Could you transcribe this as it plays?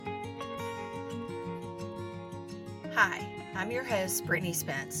Hi, I'm your host, Brittany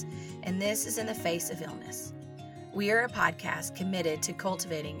Spence, and this is In the Face of Illness. We are a podcast committed to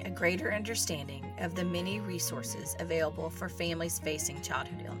cultivating a greater understanding of the many resources available for families facing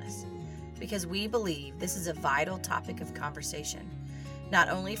childhood illness, because we believe this is a vital topic of conversation, not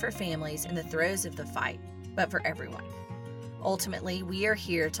only for families in the throes of the fight, but for everyone. Ultimately, we are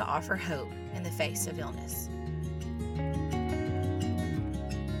here to offer hope in the face of illness.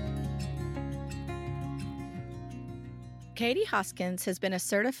 Katy Hoskins has been a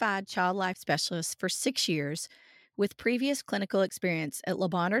certified child life specialist for 6 years with previous clinical experience at Le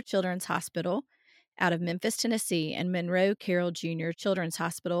Bonheur Children's Hospital out of Memphis, Tennessee, and Monroe Carroll Jr. Children's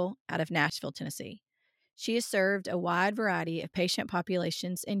Hospital out of Nashville, Tennessee. She has served a wide variety of patient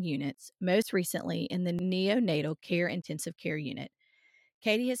populations and units, most recently in the neonatal care intensive care unit.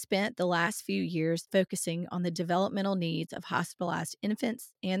 Katy has spent the last few years focusing on the developmental needs of hospitalized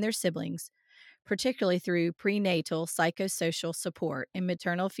infants and their siblings, particularly through prenatal psychosocial support in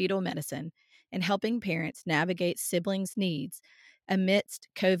maternal fetal medicine and helping parents navigate siblings' needs amidst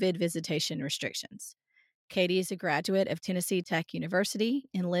COVID visitation restrictions. Katy is a graduate of Tennessee Tech University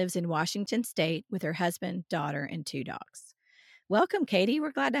and lives in Washington State with her husband, daughter, and 2 dogs. Welcome, Katy.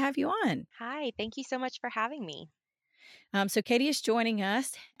 We're glad to have you on. Hi, thank you so much for having me. So Katy is joining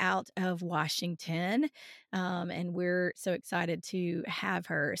us out of Washington, and we're so excited to have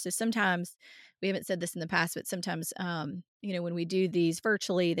her. So sometimes we haven't said this in the past, but sometimes, when we do these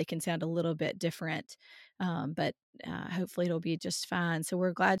virtually, they can sound a little bit different, but hopefully it'll be just fine. So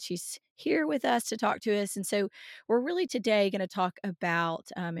we're glad she's here with us to talk to us. And so we're really today going to talk about,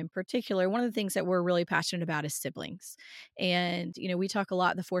 in particular, one of the things that we're really passionate about is siblings. And, we talk a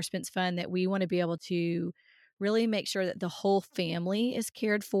lot in the Four Spence Fund that we want to be able to really make sure that the whole family is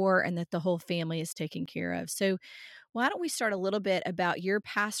cared for and that the whole family is taken care of. So, why don't we start a little bit about your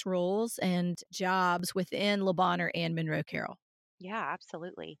past roles and jobs within Le Bonheur and Monroe Carroll? Yeah,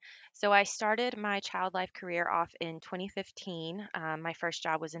 absolutely. So I started my child life career off in 2015. My first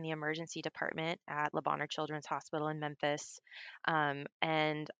job was in the emergency department at Le Bonheur Children's Hospital in Memphis.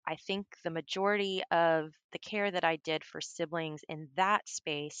 And I think the majority of the care that I did for siblings in that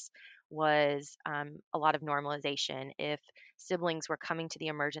space was a lot of normalization. If siblings were coming to the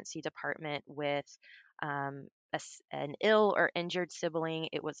emergency department with an ill or injured sibling,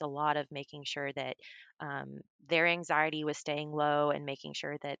 it was a lot of making sure that their anxiety was staying low and making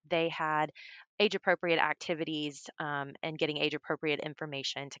sure that they had age appropriate activities and getting age appropriate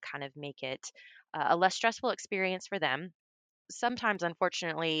information to kind of make it a less stressful experience for them. Sometimes,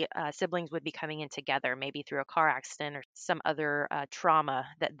 unfortunately, siblings would be coming in together, maybe through a car accident or some other trauma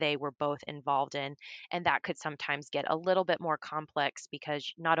that they were both involved in. And that could sometimes get a little bit more complex because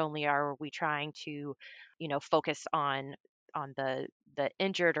not only are we trying to, focus on the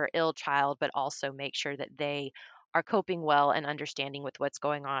injured or ill child, but also make sure that they are coping well and understanding with what's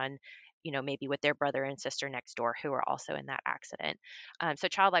going on, maybe with their brother and sister next door who are also in that accident. So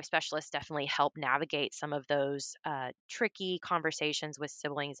child life specialists definitely help navigate some of those tricky conversations with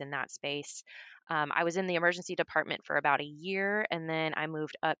siblings in that space. I was in the emergency department for about a year, and then I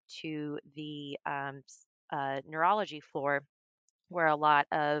moved up to the neurology floor where a lot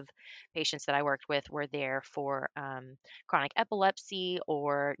of patients that I worked with were there for chronic epilepsy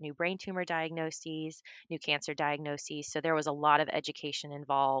or new brain tumor diagnoses, new cancer diagnoses. So there was a lot of education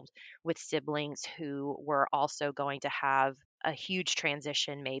involved with siblings who were also going to have a huge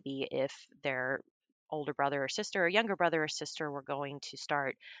transition, maybe if their older brother or sister or younger brother or sister were going to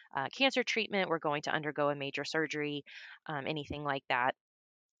start cancer treatment, were going to undergo a major surgery, anything like that.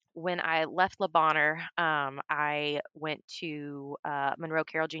 When I left Le Bonheur, I went to Monroe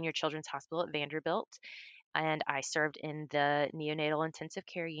Carroll Jr. Children's Hospital at Vanderbilt, and I served in the neonatal intensive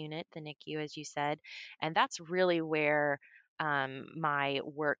care unit, the NICU, as you said. And that's really where my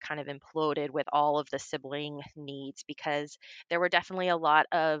work kind of imploded with all of the sibling needs because there were definitely a lot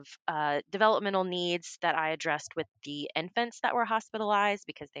of developmental needs that I addressed with the infants that were hospitalized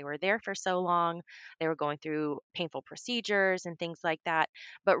because they were there for so long. They were going through painful procedures and things like that.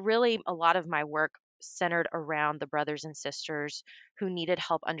 But really, a lot of my work centered around the brothers and sisters who needed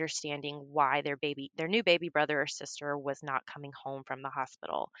help understanding why their new baby brother or sister was not coming home from the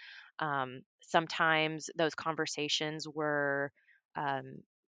hospital. Sometimes those conversations were um,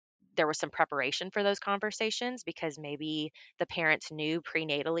 there was some preparation for those conversations because maybe the parents knew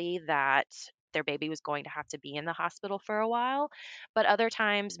prenatally that their baby was going to have to be in the hospital for a while, but other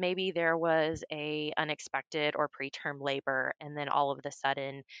times maybe there was a unexpected or preterm labor, and then all of a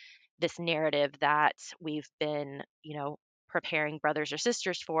sudden this narrative that we've been, preparing brothers or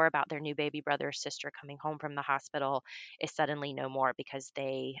sisters for about their new baby brother or sister coming home from the hospital is suddenly no more because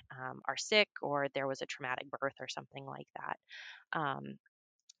they are sick or there was a traumatic birth or something like that. Um,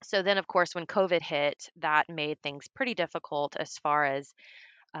 so then, of course, when COVID hit, that made things pretty difficult as far as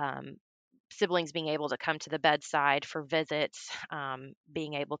um, siblings being able to come to the bedside for visits,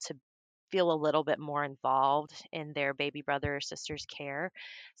 being able to feel a little bit more involved in their baby brother or sister's care.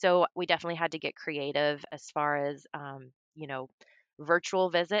 So we definitely had to get creative as far as, virtual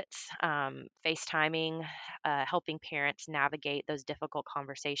visits, FaceTiming, helping parents navigate those difficult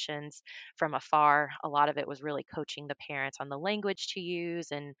conversations from afar. A lot of it was really coaching the parents on the language to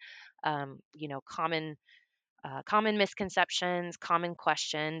use and, common misconceptions, common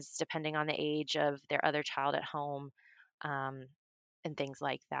questions, depending on the age of their other child at home, um, and things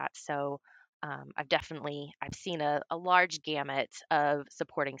like that. So I've seen a large gamut of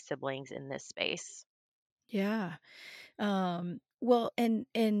supporting siblings in this space. Yeah. Well, and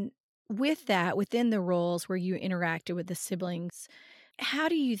with that, within the roles where you interacted with the siblings, how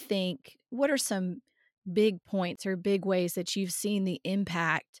do you think what are some big points or big ways that you've seen the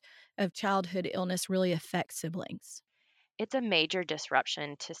impact of childhood illness really affect siblings? It's a major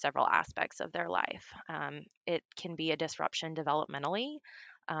disruption to several aspects of their life. It can be a disruption developmentally,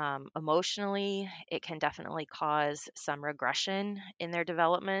 emotionally. It can definitely cause some regression in their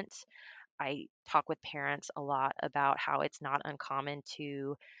development. I talk with parents a lot about how it's not uncommon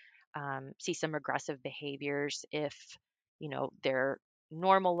to see some regressive behaviors if, their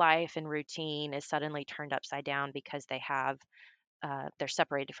normal life and routine is suddenly turned upside down because they're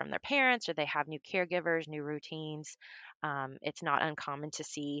separated from their parents or they have new caregivers, new routines. It's not uncommon to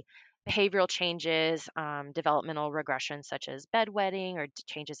see behavioral changes, developmental regressions such as bedwetting or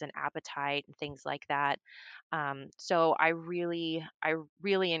changes in appetite and things like that. So I really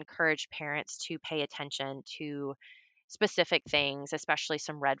encourage parents to pay attention to specific things, especially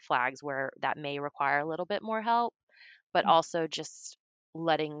some red flags where that may require a little bit more help, but Mm. also just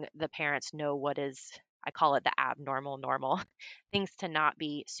letting the parents know what is, I call it the abnormal normal, things to not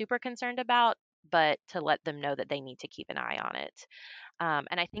be super concerned about, but to let them know that they need to keep an eye on it.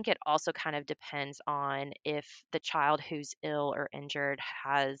 And I think it also kind of depends on if the child who's ill or injured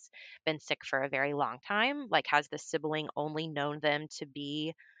has been sick for a very long time. Like, has the sibling only known them to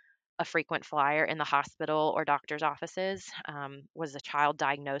be a frequent flyer in the hospital or doctor's offices? Was the child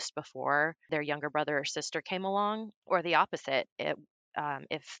diagnosed before their younger brother or sister came along, or the opposite?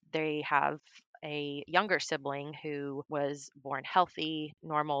 If they have a younger sibling who was born healthy,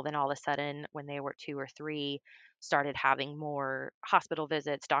 normal, then all of a sudden, when they were 2 or 3, started having more hospital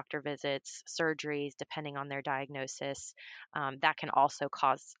visits, doctor visits, surgeries, depending on their diagnosis, that can also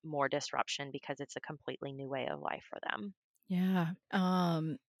cause more disruption because it's a completely new way of life for them. Yeah.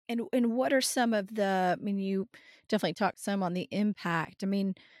 And what are some of the I mean, you definitely talked some on the impact. I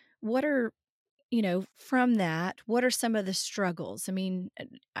mean, what are from that, what are some of the struggles? I mean,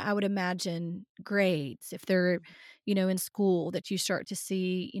 I would imagine grades, if they're, in school, that you start to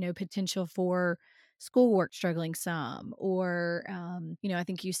see, potential for schoolwork struggling some, or, I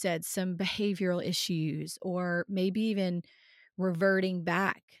think you said some behavioral issues, or maybe even reverting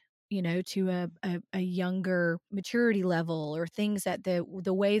back, to a younger maturity level or things that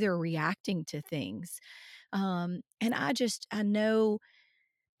the way they're reacting to things. And I know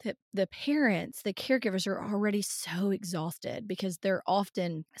the parents, the caregivers are already so exhausted because they're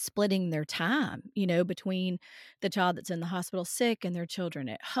often splitting their time, between the child that's in the hospital sick and their children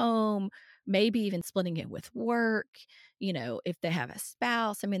at home, maybe even splitting it with work, if they have a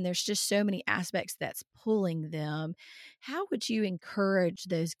spouse. I mean, there's just so many aspects that's pulling them. How would you encourage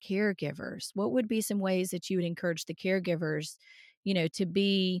those caregivers? What would be some ways that you would encourage the caregivers, to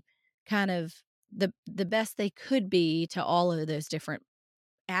be kind of the best they could be to all of those different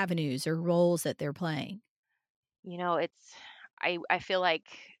avenues or roles that they're playing? It's I feel like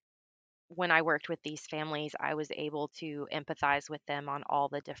when I worked with these families, I was able to empathize with them on all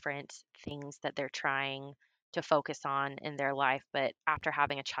the different things that they're trying to focus on in their life. But after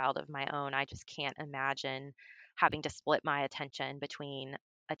having a child of my own, I just can't imagine having to split my attention between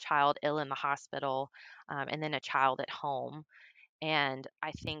a child ill in the hospital, and then a child at home. And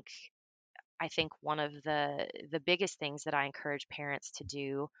I think one of the biggest things that I encourage parents to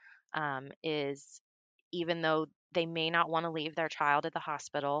do, is, even though they may not want to leave their child at the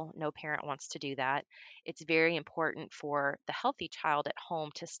hospital, no parent wants to do that. It's very important for the healthy child at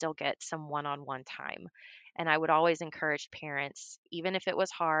home to still get some one-on-one time. And I would always encourage parents, even if it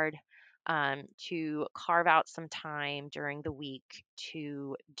was hard, to carve out some time during the week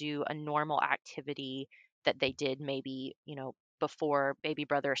to do a normal activity that they did maybe, before baby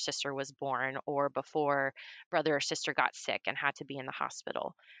brother or sister was born, or before brother or sister got sick and had to be in the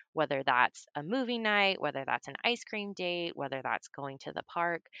hospital, whether that's a movie night, whether that's an ice cream date, whether that's going to the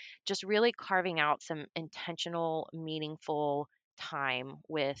park, just really carving out some intentional, meaningful time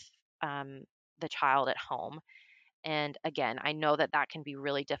with the child at home. And again, I know that that can be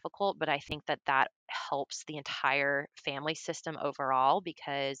really difficult, but I think that that helps the entire family system overall,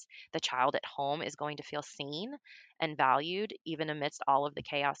 because the child at home is going to feel seen and valued even amidst all of the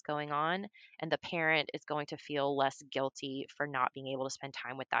chaos going on. And the parent is going to feel less guilty for not being able to spend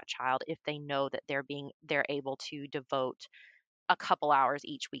time with that child if they know that they're able to devote a couple hours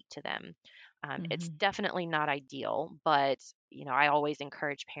each week to them. It's Hmm. definitely not ideal, but I always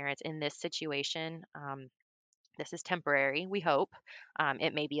encourage parents in this situation. This is temporary, we hope.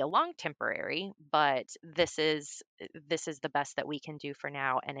 It may be a long temporary, but this is the best that we can do for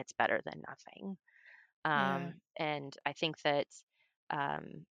now, and it's better than nothing. Yeah. And I think that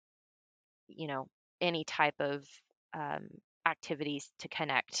um, you know any type of um, activities to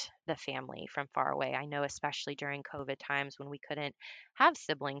connect the family from far away. I know, especially during COVID times when we couldn't have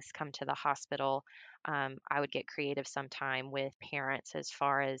siblings come to the hospital, I would get creative sometime with parents as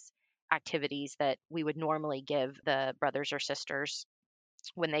far as activities that we would normally give the brothers or sisters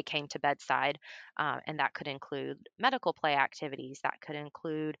when they came to bedside. And that could include medical play activities, that could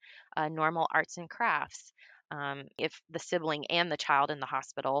include normal arts and crafts. If the sibling and the child in the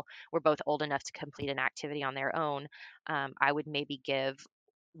hospital were both old enough to complete an activity on their own, I would maybe give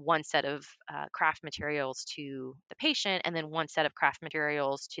one set of craft materials to the patient and then one set of craft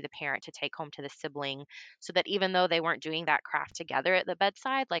materials to the parent to take home to the sibling, so that even though they weren't doing that craft together at the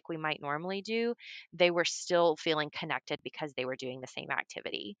bedside like we might normally do, they were still feeling connected because they were doing the same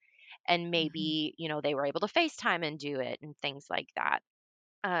activity. And Hmm. maybe, they were able to FaceTime and do it and things like that.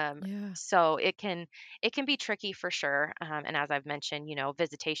 Um, Yeah. so it can be tricky for sure. And as I've mentioned,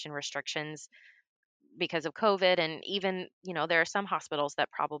 visitation restrictions because of COVID. And even, there are some hospitals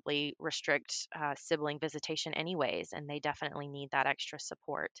that probably restrict sibling visitation anyways, and they definitely need that extra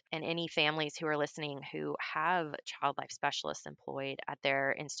support. And any families who are listening who have child life specialists employed at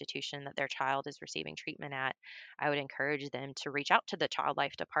their institution that their child is receiving treatment at, I would encourage them to reach out to the child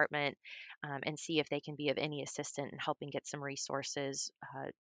life department and see if they can be of any assistance in helping get some resources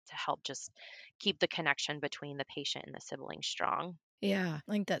to help just keep the connection between the patient and the sibling strong. Yeah,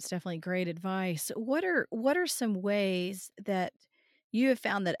 I think that's definitely great advice. What are some ways that you have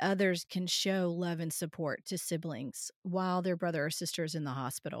found that others can show love and support to siblings while their brother or sister is in the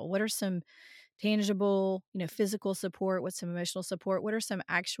hospital? What are some tangible, physical support? What's some emotional support? What are some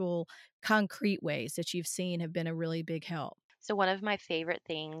actual concrete ways that you've seen have been a really big help? So, one of my favorite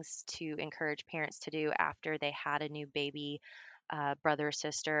things to encourage parents to do after they had a new baby, brother or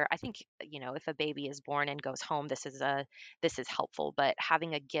sister, I think, if a baby is born and goes home, this is helpful. But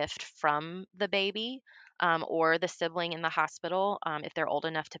having a gift from the baby or the sibling in the hospital, if they're old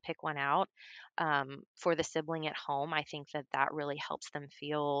enough to pick one out, for the sibling at home, I think that that really helps them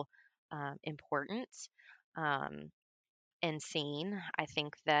feel important. Um, and seen. I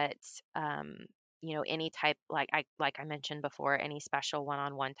think that any type, like I mentioned before, any special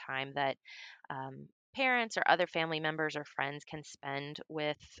one-on-one time that parents or other family members or friends can spend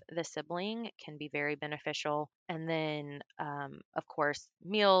with the sibling can be very beneficial. And then, of course,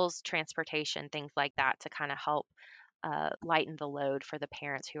 meals, transportation, things like that to kind of help lighten the load for the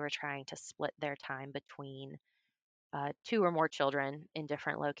parents who are trying to split their time between two or more children in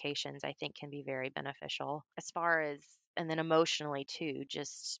different locations, I think can be very beneficial. As far as, and then emotionally too,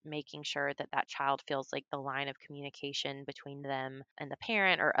 just making sure that that child feels like the line of communication between them and the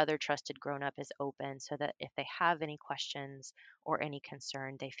parent or other trusted grown up is open, so that if they have any questions or any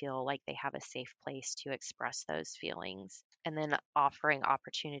concern, they feel like they have a safe place to express those feelings. And then offering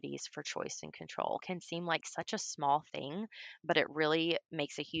opportunities for choice and control can seem like such a small thing, but it really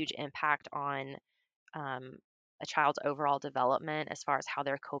makes a huge impact on um, a child's overall development as far as how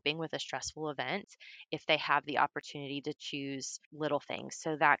they're coping with a stressful event if they have the opportunity to choose little things.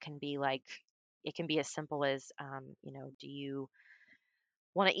 So that can be like, it can be as simple as, do you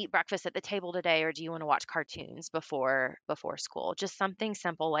want to eat breakfast at the table today, or do you want to watch cartoons before school? Just something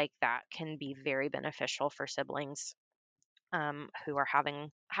simple like that can be very beneficial for siblings who are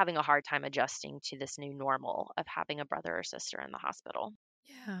having a hard time adjusting to this new normal of having a brother or sister in the hospital.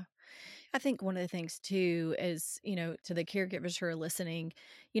 Yeah. I think one of the things too is, to the caregivers who are listening,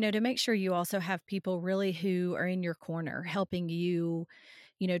 to make sure you also have people really who are in your corner, helping you,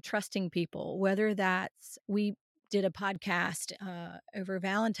 trusting people, whether that's, we did a podcast over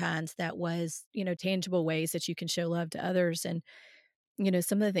Valentine's that was, tangible ways that you can show love to others. And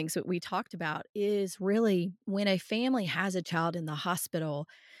some of the things that we talked about is really when a family has a child in the hospital,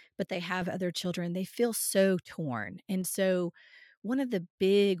 but they have other children, they feel so torn. And so, one of the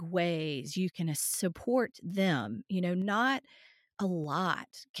big ways you can support them, not a lot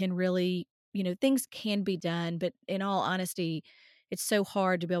can really, things can be done, but in all honesty, it's so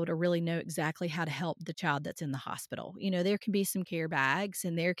hard to be able to really know exactly how to help the child that's in the hospital. There can be some care bags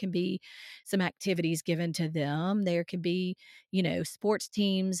and there can be some activities given to them. There can be, sports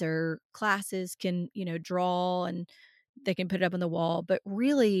teams or classes can, draw and they can put it up on the wall. But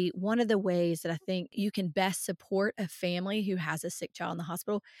really, one of the ways that I think you can best support a family who has a sick child in the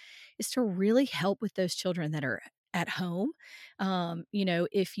hospital is to really help with those children that are at home.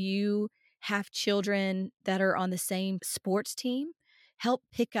 If you have children that are on the same sports team, help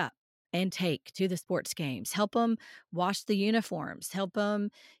pick up and take to the sports games, help them wash the uniforms, help them,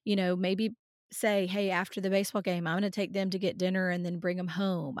 maybe say, hey, after the baseball game, I'm going to take them to get dinner and then bring them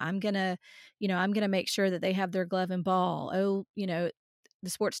home. I'm going to make sure that they have their glove and ball. Oh, the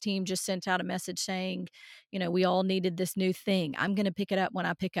sports team just sent out a message saying, we all needed this new thing. I'm going to pick it up when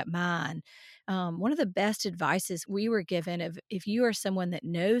I pick up mine. One of the best advices we were given of if you are someone that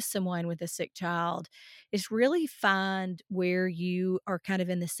knows someone with a sick child is really find where you are kind of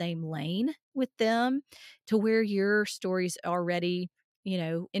in the same lane with them to where your stories already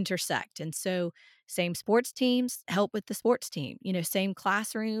intersect. And so same sports teams help with the sports team, same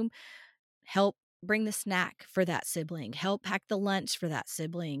classroom, help bring the snack for that sibling, help pack the lunch for that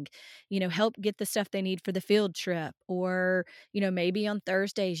sibling, help get the stuff they need for the field trip. Or, maybe on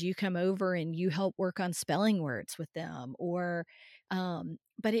Thursdays you come over and you help work on spelling words with them.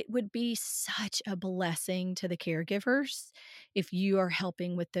 But it would be such a blessing to the caregivers if you are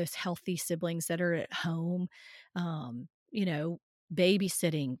helping with those healthy siblings that are at home, um, you know,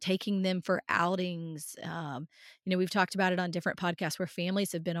 babysitting, taking them for outings, we've talked about it on different podcasts where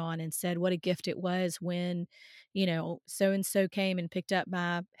families have been on and said what a gift it was when, so and so came and picked up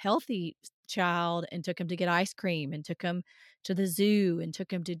my healthy child and took him to get ice cream and took him to the zoo and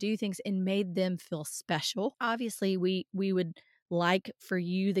took him to do things and made them feel special. Obviously, we would like for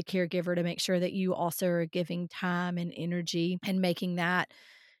you, the caregiver, to make sure that you also are giving time and energy and making that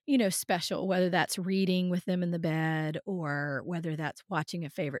special, whether that's reading with them in the bed or whether that's watching a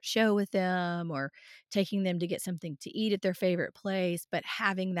favorite show with them or taking them to get something to eat at their favorite place, but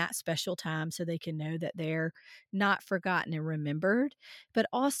having that special time so they can know that they're not forgotten and remembered. But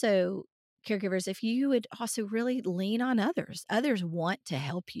also, caregivers, if you would also really lean on others want to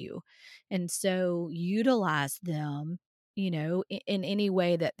help you. And so utilize them in any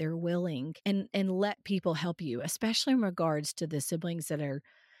way that they're willing and let people help you, especially in regards to the siblings that are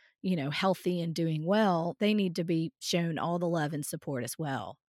healthy and doing well. They need to be shown all the love and support as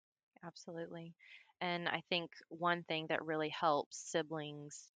well. Absolutely. And I think one thing that really helps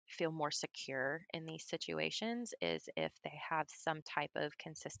siblings feel more secure in these situations is if they have some type of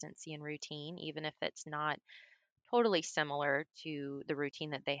consistency and routine, even if it's not totally similar to the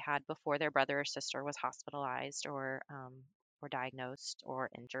routine that they had before their brother or sister was hospitalized or diagnosed or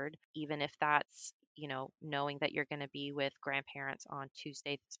injured. Even if that's, knowing that you're going to be with grandparents on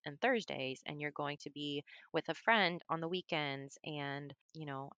Tuesdays and Thursdays, and you're going to be with a friend on the weekends, and,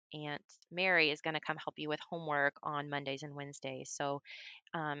 Aunt Mary is going to come help you with homework on Mondays and Wednesdays. So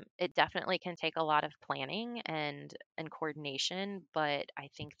it definitely can take a lot of planning and coordination, but I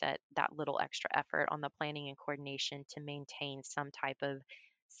think that that little extra effort on the planning and coordination to maintain some type of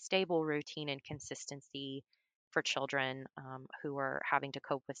stable routine and consistency for children who are having to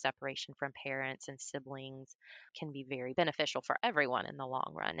cope with separation from parents and siblings can be very beneficial for everyone in the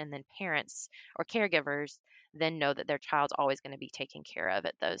long run. And then parents or caregivers then know that their child's always going to be taken care of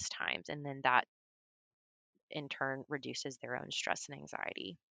at those times. And then that in turn reduces their own stress and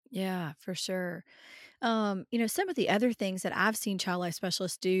anxiety. Yeah, for sure. Some of the other things that I've seen child life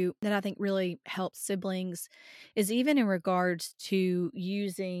specialists do that I think really help siblings is even in regards to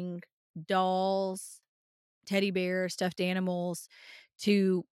using dolls, teddy bears, stuffed animals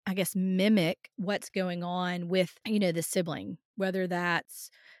to, I guess, mimic what's going on with, the sibling, whether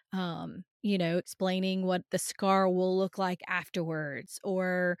that's, explaining what the scar will look like afterwards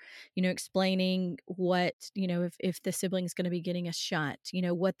or, explaining what, if the sibling's going to be getting a shunt,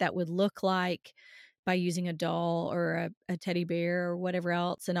 what that would look like by using a doll or a teddy bear or whatever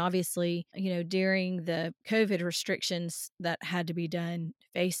else. And obviously, during the COVID restrictions that had to be done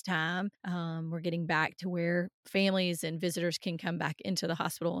FaceTime, we're getting back to where families and visitors can come back into the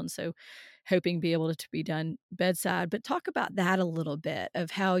hospital. And so hoping be able to be done bedside. But talk about that a little bit of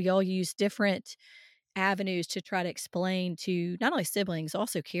how y'all use different avenues to try to explain to not only siblings,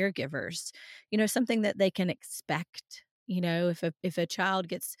 also caregivers, something that they can expect, If a child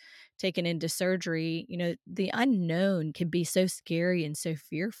gets taken into surgery, the unknown can be so scary and so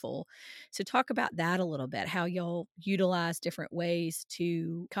fearful. So talk about that a little bit, how y'all utilize different ways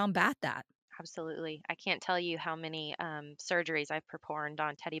to combat that. Absolutely. I can't tell you how many surgeries I've performed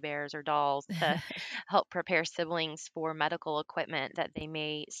on teddy bears or dolls to help prepare siblings for medical equipment that they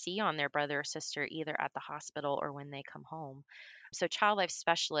may see on their brother or sister, either at the hospital or when they come home. So, child life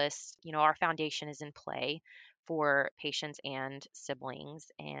specialists, our foundation is in play for patients and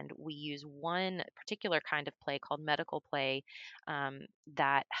siblings. And we use one particular kind of play called medical play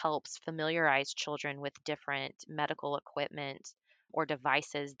that helps familiarize children with different medical equipment or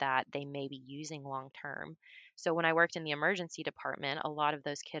devices that they may be using long term. So when I worked in the emergency department, a lot of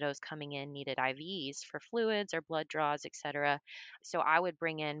those kiddos coming in needed IVs for fluids or blood draws, etc. So I would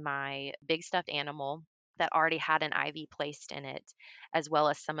bring in my big stuffed animal that already had an IV placed in it, as well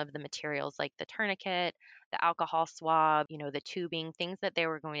as some of the materials like the tourniquet, the alcohol swab, the tubing, things that they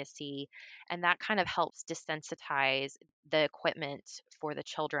were going to see. And that kind of helps desensitize the equipment for the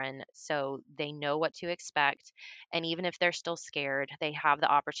children so they know what to expect, and even if they're still scared, they have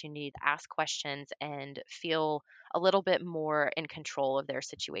the opportunity to ask questions and feel a little bit more in control of their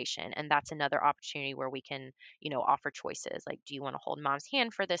situation. And that's another opportunity where we can, offer choices like, do you want to hold mom's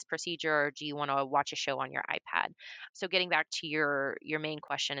hand for this procedure, or do you want to watch a show on your iPad? So getting back to your main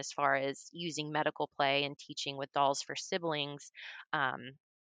question as far as using medical play and teaching with dolls for siblings, um,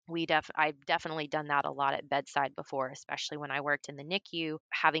 I've definitely done that a lot at bedside before, especially when I worked in the NICU,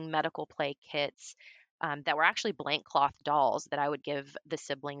 having medical play kits that were actually blank cloth dolls that I would give the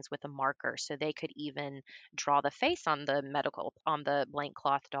siblings with a marker so they could even draw the face on the blank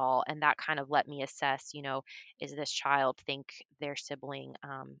cloth doll. And that kind of let me assess, is this child think their sibling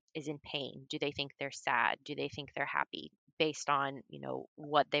is in pain? Do they think they're sad? Do they think they're happy? Based on,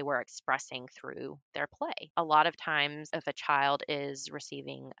 what they were expressing through their play. A lot of times, if a child is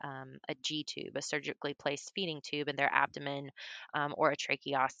receiving a G tube, a surgically placed feeding tube in their abdomen, or a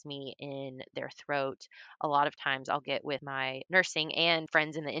tracheostomy in their throat, a lot of times I'll get with my nursing and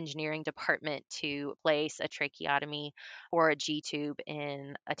friends in the engineering department to place a tracheotomy or a G tube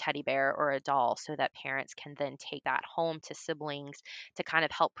in a teddy bear or a doll so that parents can then take that home to siblings to kind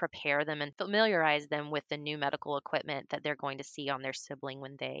of help prepare them and familiarize them with the new medical equipment that they're going to see on their sibling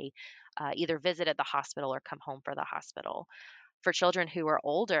when they either visit at the hospital or come home for the hospital. For children who are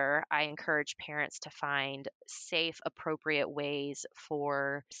older, I encourage parents to find safe, appropriate ways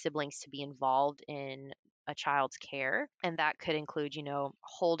for siblings to be involved in a child's care. And that could include,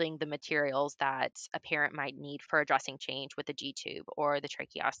 holding the materials that a parent might need for a dressing change with the G tube or the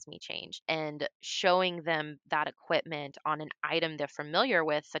tracheostomy change, and showing them that equipment on an item they're familiar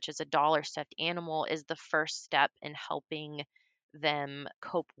with, such as a doll or stuffed animal, is the first step in helping them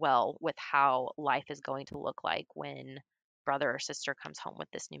cope well with how life is going to look like when brother or sister comes home with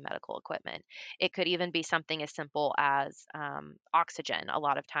this new medical equipment. It could even be something as simple as oxygen. A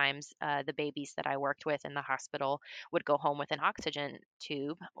lot of times, the babies that I worked with in the hospital would go home with an oxygen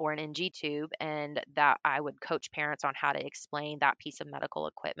tube or an NG tube, and that I would coach parents on how to explain that piece of medical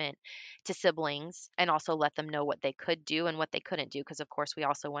equipment to siblings and also let them know what they could do and what they couldn't do. Because, of course, we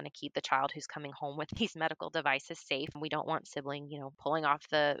also want to keep the child who's coming home with these medical devices safe. We don't want sibling, pulling off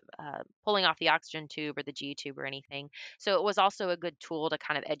the oxygen tube or the G tube or anything. So it was also a good tool to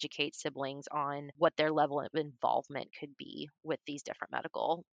kind of educate siblings on what their level of involvement could be with this different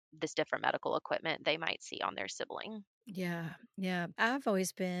medical equipment they might see on their sibling. Yeah, yeah. I've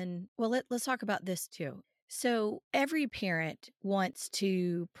always been, well, let's talk about this too. So every parent wants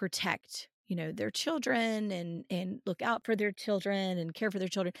to protect, their children and look out for their children and care for their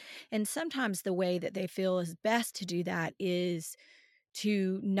children. And sometimes the way that they feel is best to do that is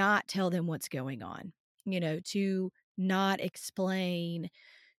to not tell them what's going on, to not explain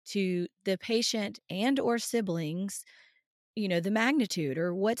to the patient and or siblings, the magnitude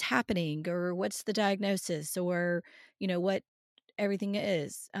or what's happening or what's the diagnosis or, what everything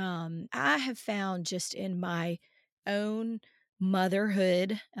is. I have found just in my own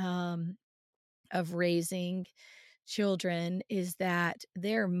motherhood of raising children is that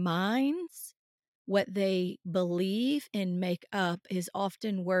their minds, what they believe and make up, is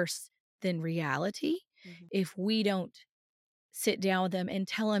often worse than reality Mhm. if we don't sit down with them and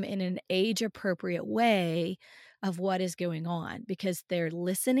tell them in an age appropriate way of what is going on, because they're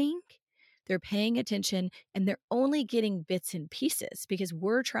listening, they're paying attention, and they're only getting bits and pieces because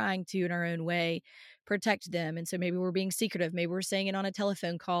we're trying to, in our own way, protect them. And so maybe we're being secretive, maybe we're saying it on a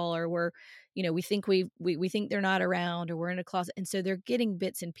telephone call, or we're, we think we think they're not around, or we're in a closet. And so they're getting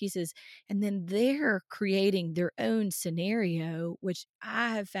bits and pieces, and then they're creating their own scenario, which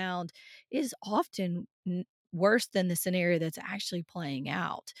I have found is often worse than the scenario that's actually playing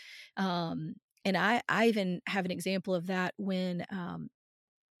out. Um, and I even have an example of that when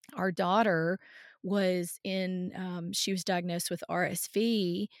our daughter was she was diagnosed with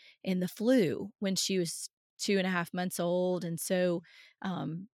RSV and the flu when she was 2.5 months old. And so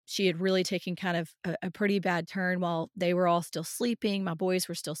she had really taken kind of a pretty bad turn while they were all still sleeping. My boys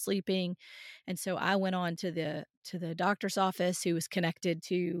were still sleeping. And so I went on to the doctor's office who was connected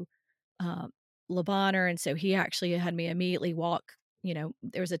to um, Le Bonheur, and so he actually had me immediately walk.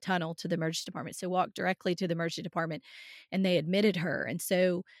 There was a tunnel to the emergency department, so walk directly to the emergency department, and they admitted her. And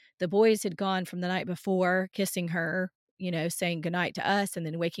so the boys had gone from the night before, kissing her, saying goodnight to us, and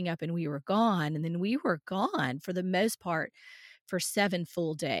then waking up and we were gone. And then we were gone for the most part for 7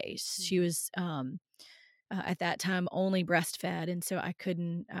 full days. She Mhm. was at that time only breastfed, and so I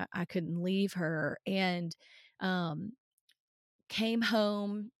couldn't leave her. And um, came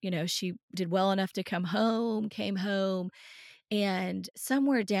home, she did well enough to come home, came home, and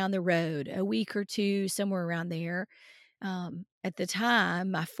somewhere down the road, a week or 2, somewhere around there, at the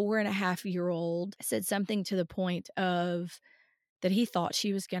time, my 4.5-year-old said something to the point of that he thought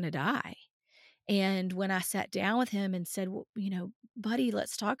she was gonna die. And when I sat down with him and said, "Well, buddy,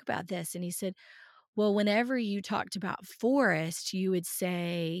 let's talk about this," and he said, "Well, whenever you talked about Forrest, you would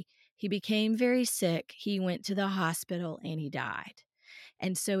say he became very sick, he went to the hospital, and he died."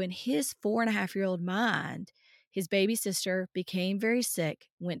 And so in his 4.5-year-old mind, his baby sister became very sick,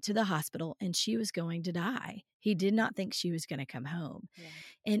 went to the hospital, and she was going to die. He did not think she was gonna come home. Yeah.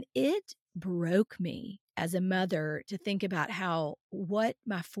 And it broke me as a mother to think about how what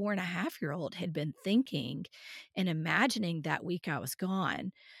my 4.5-year-old had been thinking and imagining that week I was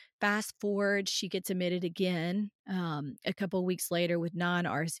gone. Fast forward, she gets admitted again, a couple of weeks later with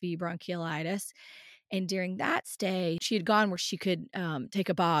non-RSV bronchiolitis, and during that stay, she had gone where she could, take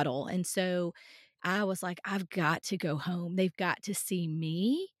a bottle, and so I was like, "I've got to go home. They've got to see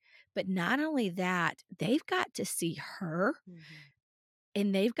me, but not only that, they've got to see her, Mhm.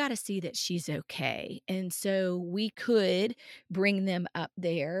 and they've gotta see that she's okay." And so we could bring them up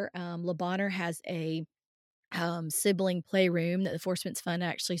there. Le Bonheur has a sibling playroom that the Forcement's Fund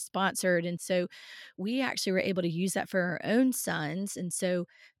actually sponsored, and so we actually were able to use that for our own sons. And so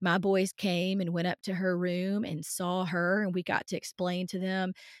my boys came and went up to her room and saw her, and we got to explain to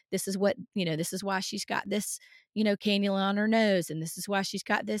them, this is why she's got this, cannula on her nose, and this is why she's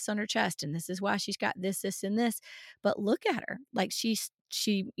got this on her chest, and this is why she's got this, and this. But look at her, like she's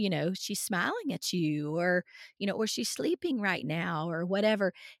smiling at you, or she's sleeping right now, or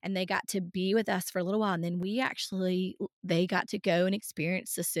whatever. And they got to be with us for a little while, and then they got to go and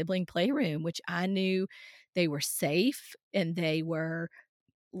experience the sibling playroom, which I knew they were safe and they were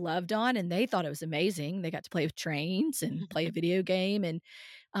loved on, and they thought it was amazing. They got to play with trains and play a video game, and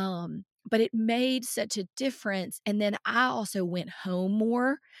but it made such a difference. And then I also went home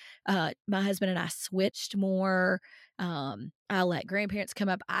more. My husband and I switched more. I let grandparents come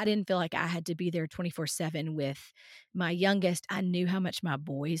up. I didn't feel like I had to be there 24/7 with my youngest. I knew how much my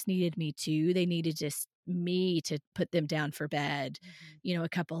boys needed me too. They needed just me to put them down for bed, Mhm. a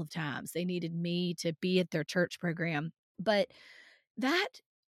couple of times. They needed me to be at their church program. But that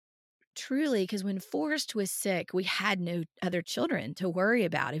truly, because when Forrest was sick, we had no other children to worry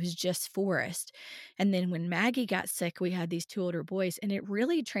about. It was just Forrest. And then when Maggie got sick, we had these 2 older boys, and it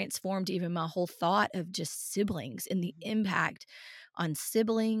really transformed even my whole thought of just siblings and the Mhm. impact on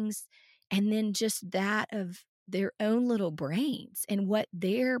siblings, and then just that of their own little brains and what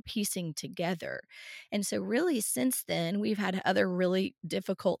they're piecing together. And so really since then, we've had other really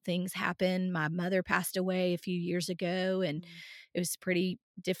difficult things happen. My mother passed away a few years ago, and Mhm. it was pretty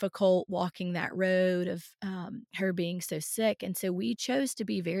difficult walking that road of her being so sick. And so we chose to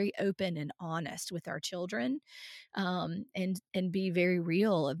be very open and honest with our children, and be very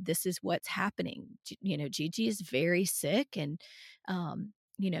real of this is what's happening. Gigi is very sick, and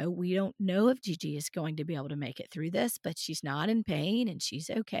we don't know if Gigi is going to be able to make it through this, but she's not in pain and she's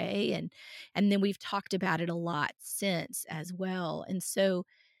okay. And then we've talked about it a lot since as well. And so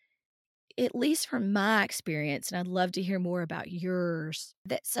at least from my experience, and I'd love to hear more about yours,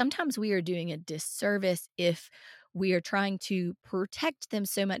 that sometimes we are doing a disservice if we are trying to protect them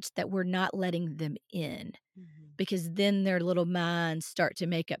so much that we're not letting them in, Mhm. because then their little minds start to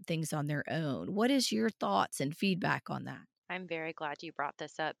make up things on their own. What is your thoughts and feedback on that? I'm very glad you brought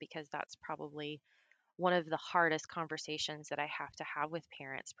this up because that's probably one of the hardest conversations that I have to have with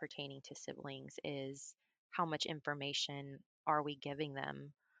parents pertaining to siblings is how much information are we giving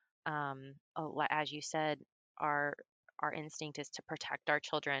them? As you said, our our instinct is to protect our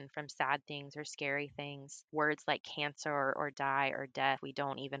children from sad things or scary things. Words like cancer or die or death, we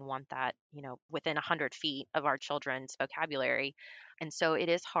don't even want that, within 100 feet of our children's vocabulary. And so it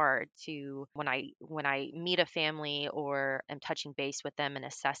is hard to, when I meet a family or am touching base with them and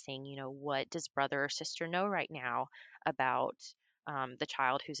assessing, what does brother or sister know right now about the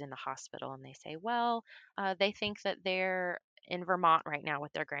child who's in the hospital, and they say, well, they think that they're in Vermont right now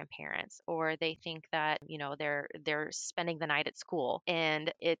with their grandparents, or they think that, they're spending the night at school.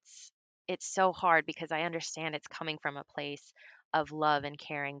 And it's so hard because I understand it's coming from a place of love and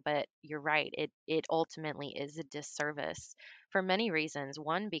caring, but you're right, it ultimately is a disservice for many reasons.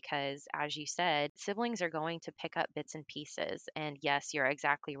 One, because as you said, siblings are going to pick up bits and pieces. And yes, you're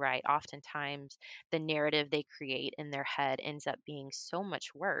exactly right. Oftentimes the narrative they create in their head ends up being so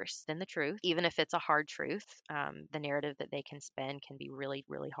much worse than the truth. Even if it's a hard truth, the narrative that they can spin can be really,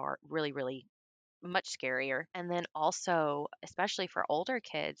 really hard, really, really much scarier. And then also, especially for older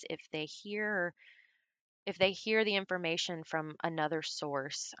kids, if they hear the information from another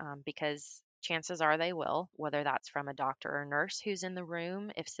source, because chances are they will, whether that's from a doctor or nurse who's in the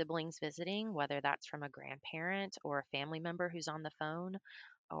room, if siblings visiting, whether that's from a grandparent or a family member who's on the phone,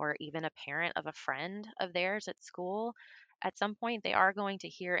 or even a parent of a friend of theirs at school, at some point they are going to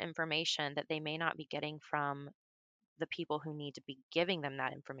hear information that they may not be getting from the people who need to be giving them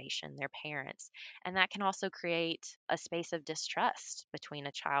that information, their parents. And that can also create a space of distrust between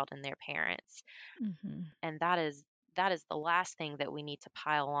a child and their parents. Mhm. And that is the last thing that we need to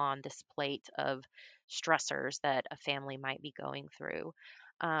pile on this plate of stressors that a family might be going through.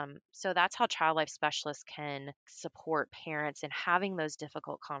 So that's how child life specialists can support parents in having those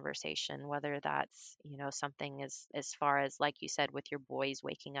difficult conversation, whether that's, something as far as, like you said, with your boys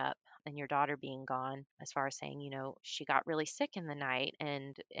waking up and your daughter being gone, as far as saying, she got really sick in the night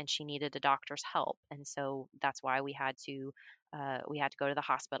and she needed a doctor's help. And so that's why we had to go to the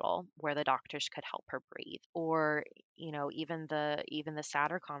hospital where the doctors could help her breathe. Or, even the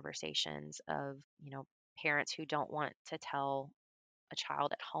sadder conversations of, parents who don't want to tell a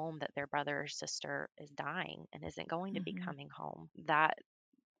child at home that their brother or sister is dying and isn't going to be Mhm. coming home. That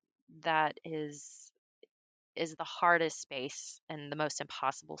is the hardest space and the most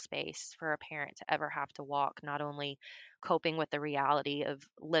impossible space for a parent to ever have to walk, not only coping with the reality of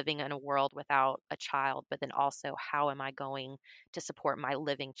living in a world without a child, but then also how am I going to support my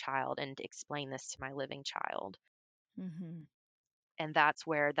living child and explain this to my living child. Mhm. And that's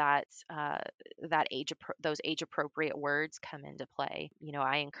where those age appropriate words come into play.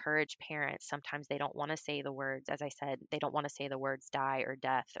 I encourage parents, sometimes they don't want to say the words, as I said, they don't want to say the words die or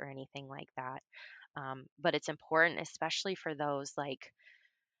death or anything like that. But it's important, especially for those like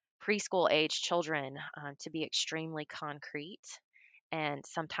preschool age children, to be extremely concrete. And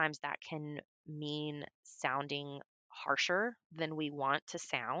sometimes that can mean sounding harsher than we want to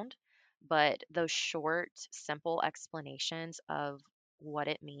sound. But those short, simple explanations of what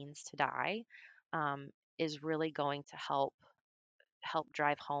it means to die, um, is really going to help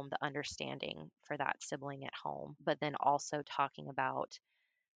drive home the understanding for that sibling at home. But then also talking about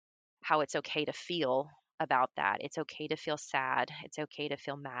how it's okay to feel about that. It's okay to feel sad. It's okay to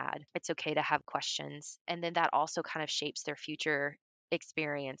feel mad. It's okay to have questions. And then that also kind of shapes their future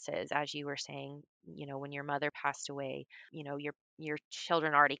experiences. As you were saying, when your mother passed away, your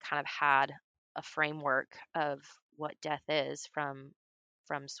children already kind of had a framework of what death is from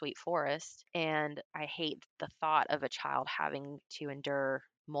Sweet Forest. And I hate the thought of a child having to endure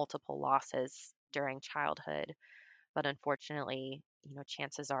multiple losses during childhood, but unfortunately,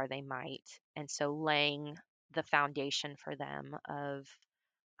 chances are they might. And so laying the foundation for them of,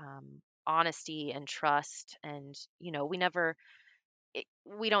 honesty and trust, and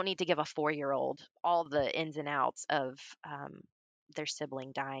we don't need to give a 4-year-old all the ins and outs of, their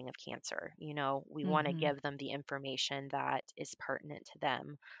sibling dying of cancer. We want to Mhm. give them the information that is pertinent to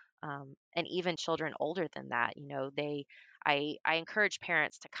them. And even children older than that, I encourage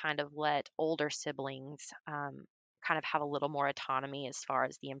parents to kind of let older siblings, kind of have a little more autonomy as far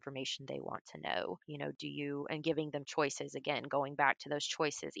as the information they want to know. And giving them choices, again, going back to those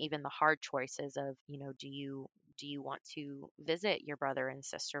choices, even the hard choices of, do you want to visit your brother and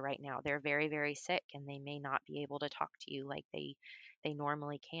sister right now? They're very, very sick and they may not be able to talk to you like they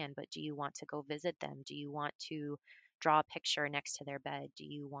normally can, but do you want to go visit them? Do you want to draw a picture next to their bed? Do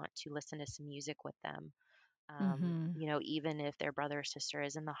you want to listen to some music with them? Mhm. Even if their brother or sister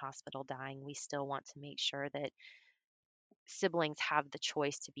is in the hospital dying, we still want to make sure that siblings have the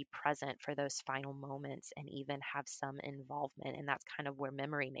choice to be present for those final moments and even have some involvement. And that's kind of where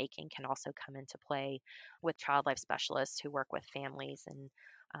memory making can also come into play with child life specialists who work with families, and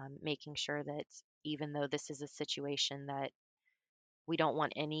making sure that even though this is a situation that we don't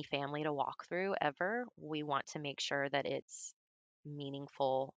want any family to walk through ever, we want to make sure that it's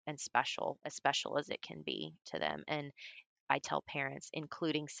meaningful and as special as it can be to them. And I tell parents,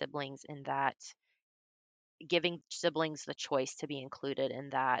 including siblings in that, giving siblings the choice to be included in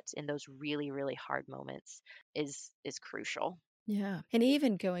that, in those really, really hard moments, is crucial. Yeah. And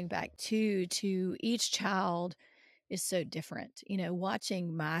even going back to each child is so different.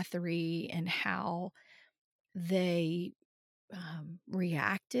 Watching my three and how they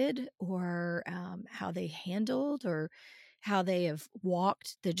reacted, or how they handled, or how they have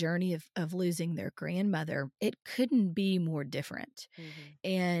walked the journey of losing their grandmother, it couldn't be more different. Hmm.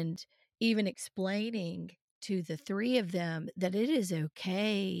 And even explaining to the three of them that it is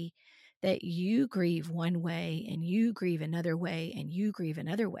okay that you grieve one way and you grieve another way and you grieve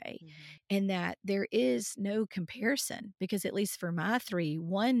another way, Hmm. and that there is no comparison, because at least for my three,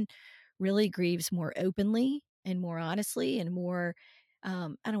 one really grieves more openly and more honestly and more, I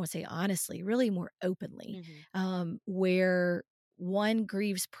don't want to say honestly, really more openly, Hmm. where one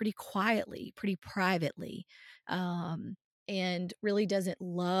grieves pretty quietly, pretty privately, um, and really doesn't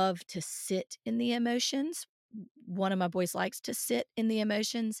love to sit in the emotions. One of my boys likes to sit in the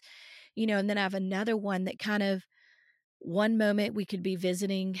emotions, and then I have another one that kind of, one moment we could be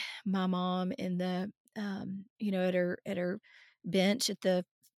visiting my mom in the, at her bench at the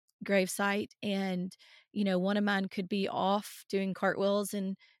gravesite, and one of mine could be off doing cartwheels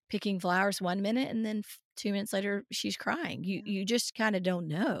and picking flowers one minute, and then 2 minutes later she's crying. you Yeah. you just kind of don't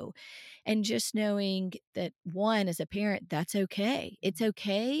know. And just knowing that, one, as a parent, that's okay. It's Mhm.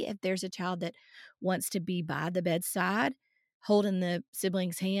 okay if there's a child that wants to be by the bedside holding the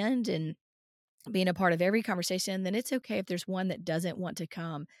sibling's hand and being a part of every conversation. Then it's okay if there's one that doesn't want to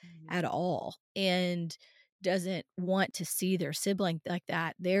come Mhm. at all and doesn't want to see their sibling like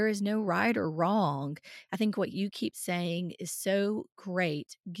that. There is no right or wrong. I think what you keep saying is so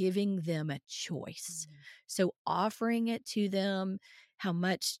great, giving them a choice. Mhm. So offering it to them, how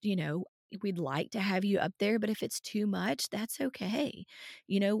much, we'd like to have you up there, but if it's too much, that's okay.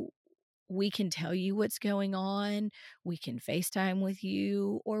 You know, we can tell you what's going on. We can FaceTime with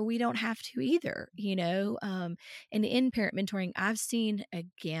you, or we don't have to either. And in parent mentoring, I've seen a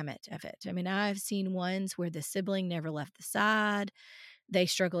gamut of it. I mean, I've seen ones where the sibling never left the side, they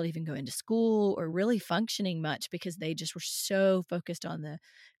struggled even going to school or really functioning much because they just were so focused on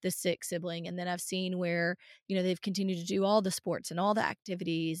the sick sibling. And then I've seen where, they've continued to do all the sports and all the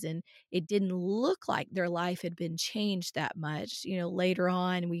activities, and it didn't look like their life had been changed that much. Later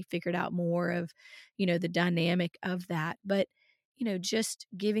on we figured out more of, the dynamic of that. But, just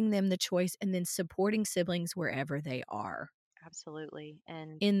giving them the choice and then supporting siblings wherever they are Absolutely.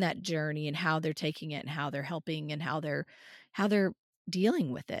 And in that journey, and how they're taking it and how they're helping and how they're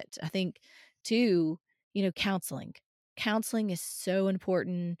dealing with it. I think too, counseling. Counseling is so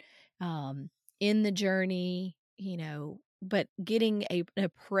important, um, in the journey, but getting an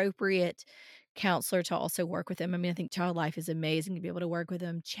appropriate counselor to also work with them. I mean, I think child life is amazing to be able to work with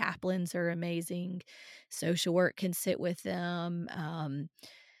them. Chaplains are amazing. Social work can sit with them.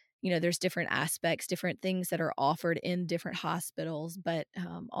 There's different aspects, different things that are offered in different hospitals, but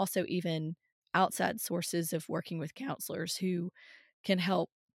also even outside sources of working with counselors who can help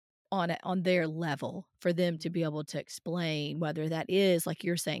on their level for them to Mhm. be able to explain, whether that is, like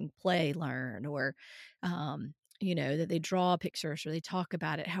you're saying, play, learn, or, that they draw pictures or they talk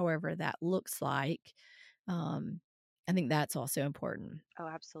about it, however that looks like. Um, I think that's also important. Oh,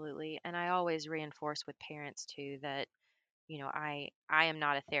 absolutely. And I always reinforce with parents too that, I am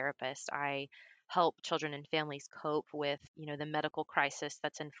not a therapist. I help children and families cope with, the medical crisis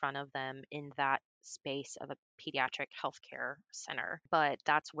that's in front of them in that space of a pediatric healthcare center. But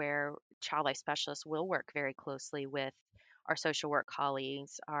that's where child life specialists will work very closely with our social work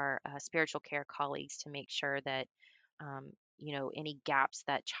colleagues, our spiritual care colleagues, to make sure that any gaps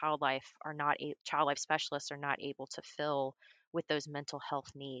that child life specialists are not able to fill with those mental health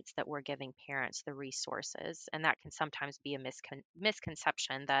needs, that we're giving parents the resources. And that can sometimes be a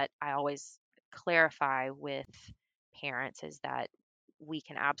misconception that I always clarify with parents, is that we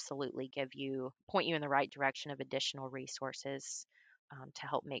can absolutely point you in the right direction of additional resources, to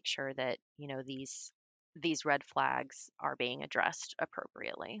help make sure that these red flags are being addressed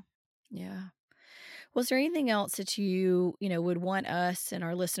appropriately. Yeah. Was there anything else that would want us and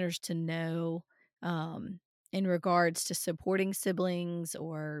our listeners to know, um, in regards to supporting siblings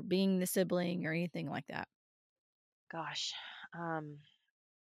or being the sibling or anything like that? Gosh, um,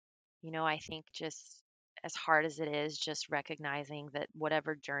 I think just as hard as it is, just recognizing that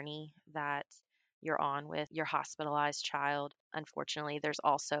whatever journey that you're on with your hospitalized child, unfortunately, there's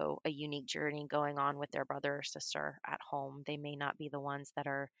also a unique journey going on with their brother or sister at home. They may not be the ones that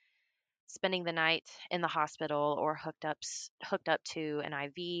are spending the night in the hospital or hooked up to an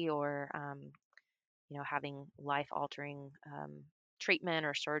IV or having life altering treatment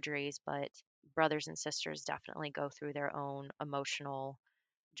or surgeries, but brothers and sisters definitely go through their own emotional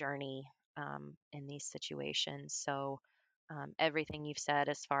journey in these situations. So, everything you've said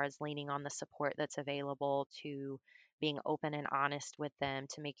as far as leaning on the support that's available, to being open and honest with them,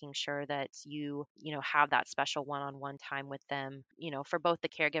 to making sure that you have that special one-on-one time with them, for both the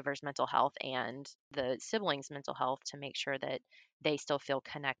caregiver's mental health and the siblings' mental health, to make sure that they still feel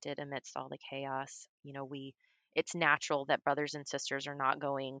connected amidst all the chaos. It's natural that brothers and sisters are not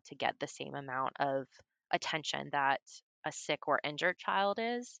going to get the same amount of attention that a sick or injured child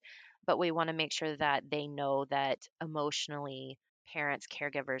is, but we want to make sure that they know that emotionally, parents,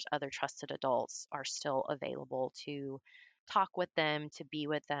 caregivers, other trusted adults are still available to talk with them, to be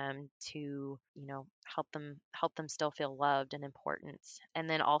with them, to, help them still feel loved and important. And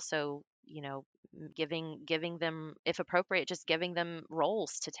then also, giving them, if appropriate, just giving them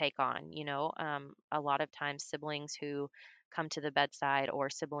roles to take on. A lot of times siblings who come to the bedside, or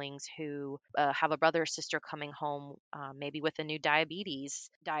siblings who have a brother or sister coming home, maybe with a new diabetes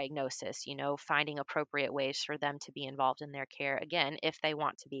diagnosis, finding appropriate ways for them to be involved in their care. Again, if they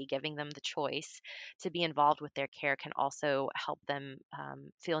want to be, giving them the choice to be involved with their care can also help them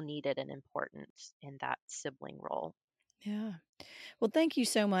feel needed and important in that sibling role. Yeah. Well, thank you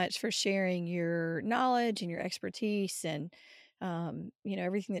so much for sharing your knowledge and your expertise and,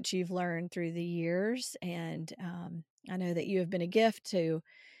 everything that you've learned through the years. And I know that you have been a gift to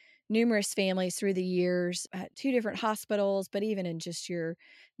numerous families through the years at two different hospitals, but even in just your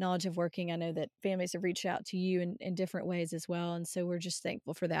knowledge of working, I know that families have reached out to you in different ways as well. And so we're just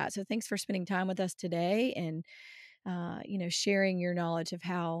thankful for that. So thanks for spending time with us today and sharing your knowledge of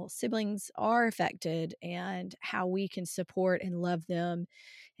how siblings are affected and how we can support and love them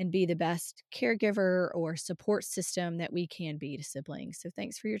and be the best caregiver or support system that we can be to siblings. So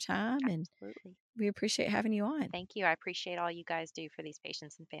thanks for your time, and Absolutely. we appreciate having you on. Thank you. I appreciate all you guys do for these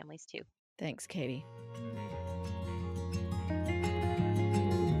patients and families too. Thanks, Katy.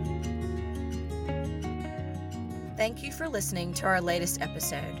 Thank you for listening to our latest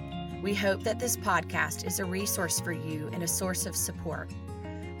episode. We hope that this podcast is a resource for you and a source of support.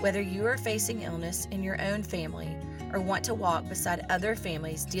 Whether you are facing illness in your own family or want to walk beside other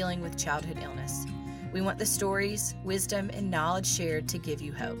families dealing with childhood illness, we want the stories, wisdom, and knowledge shared to give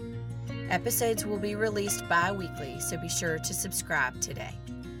you hope. Episodes will be released bi-weekly, so be sure to subscribe today.